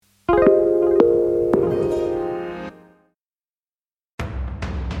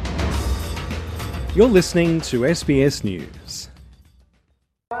You're listening to SBS News.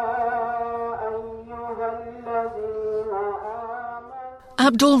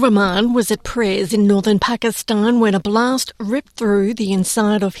 Abdul Rahman was at prayers in northern Pakistan when a blast ripped through the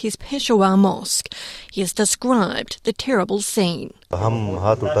inside of his Peshawar mosque. He has described the terrible scene.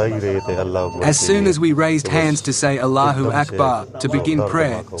 As soon as we raised hands to say Allahu Akbar to begin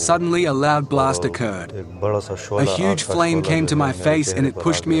prayer, suddenly a loud blast occurred. A huge flame came to my face and it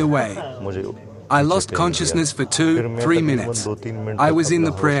pushed me away. I lost consciousness for 2-3 minutes. I was in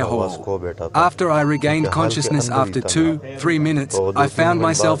the prayer hall. After I regained consciousness after 2-3 minutes, I found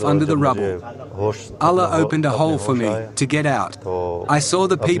myself under the rubble. Allah opened a hole for me to get out. I saw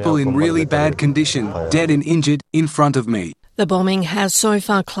the people in really bad condition, dead and injured, in front of me. The bombing has so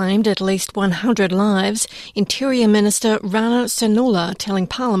far claimed at least 100 lives. Interior Minister Rana Sanaullah telling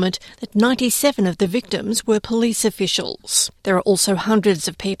Parliament that 97 of the victims were police officials. There are also hundreds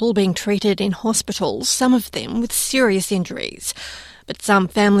of people being treated in hospitals, some of them with serious injuries. But some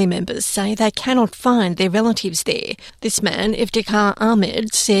family members say they cannot find their relatives there. This man, Iftikhar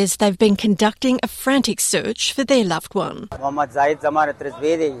Ahmed, says they've been conducting a frantic search for their loved one.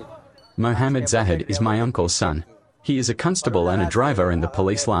 Mohammed Zahid is my uncle's son. He is a constable and a driver in the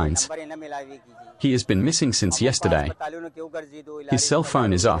police lines. He has been missing since yesterday. His cell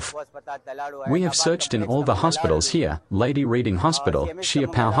phone is off. We have searched in all the hospitals here, Lady Reading Hospital,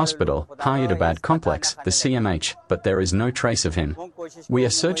 Shia Pal Hospital, Hyderabad Complex, the CMH, but there is no trace of him. We are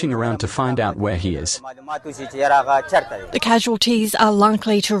searching around to find out where he is. The casualties are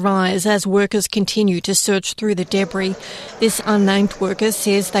likely to rise as workers continue to search through the debris. This unnamed worker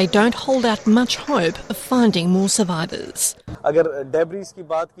says they don't hold out much hope of finding more survivors.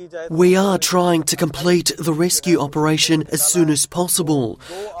 We are trying to complete the rescue operation as soon as possible.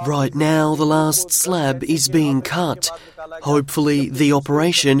 Right now, the last slab is being cut. Hopefully, the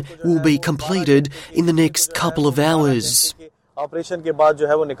operation will be completed in the next couple of hours.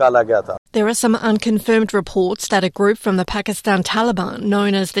 There are some unconfirmed reports that a group from the Pakistan Taliban,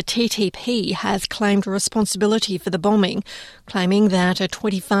 known as the TTP, has claimed responsibility for the bombing, claiming that a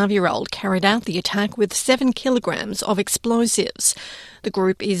 25-year-old carried out the attack with 7 kilograms of explosives. The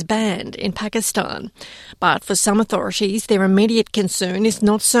group is banned in Pakistan. But for some authorities, their immediate concern is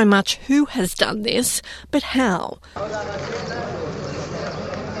not so much who has done this, but how.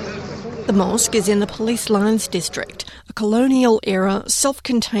 The mosque is in the Police Lines district, a colonial-era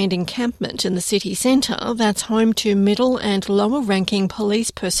self-contained encampment in the city centre that's home to middle and lower-ranking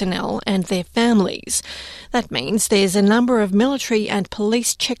police personnel and their families. That means there's a number of military and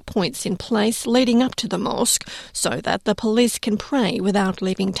police checkpoints in place leading up to the mosque so that the police can pray without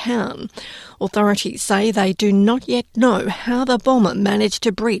leaving town. Authorities say they do not yet know how the bomber managed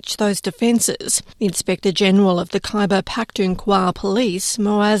to breach those defences. The Inspector General of the Khyber Pakhtunkhwa Police,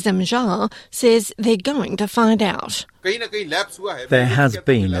 Moazzam Jah, says they're going to find out. There has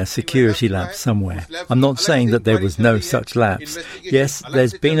been a security lapse somewhere. I'm not saying that there was no such lapse. Yes,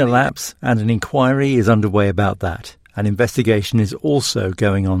 there's been a lapse and an inquiry is underway about that. An investigation is also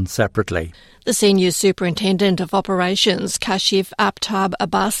going on separately. The Senior Superintendent of Operations, Kashif Aftab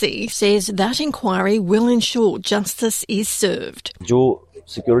Abbasi, says that inquiry will ensure justice is served.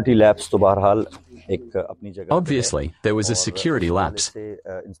 Obviously, there was a security lapse,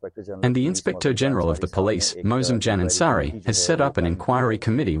 and the Inspector General of the Police, Moazzam Ansari, has set up an inquiry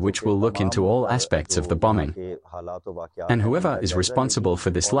committee which will look into all aspects of the bombing. And whoever is responsible for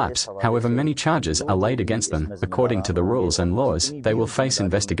this lapse, however many charges are laid against them, according to the rules and laws, they will face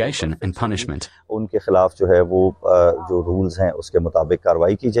investigation and punishment.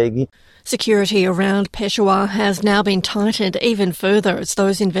 Security around Peshawar has now been tightened even further as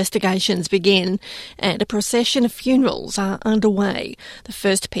those investigations begin, and a procession of funerals are underway, the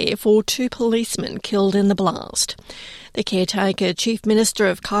first pair for 2 policemen killed in the blast. The caretaker Chief Minister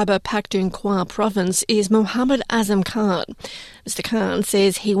of Khyber Pakhtunkhwa Province is Muhammad Azam Khan. Mr Khan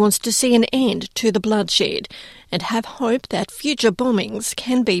says he wants to see an end to the bloodshed and have hope that future bombings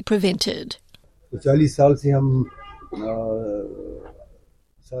can be prevented.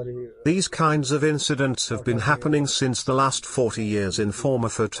 These kinds of incidents have been happening since the last 40 years in former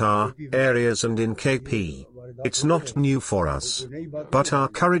FATA areas and in KP. It's not new for us. But our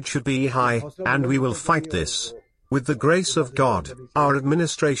courage should be high, and we will fight this. With the grace of God, our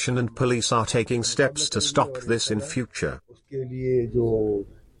administration and police are taking steps to stop this in future.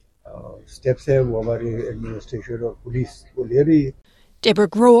 Deborah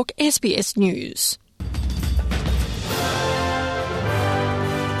Groark, SBS News.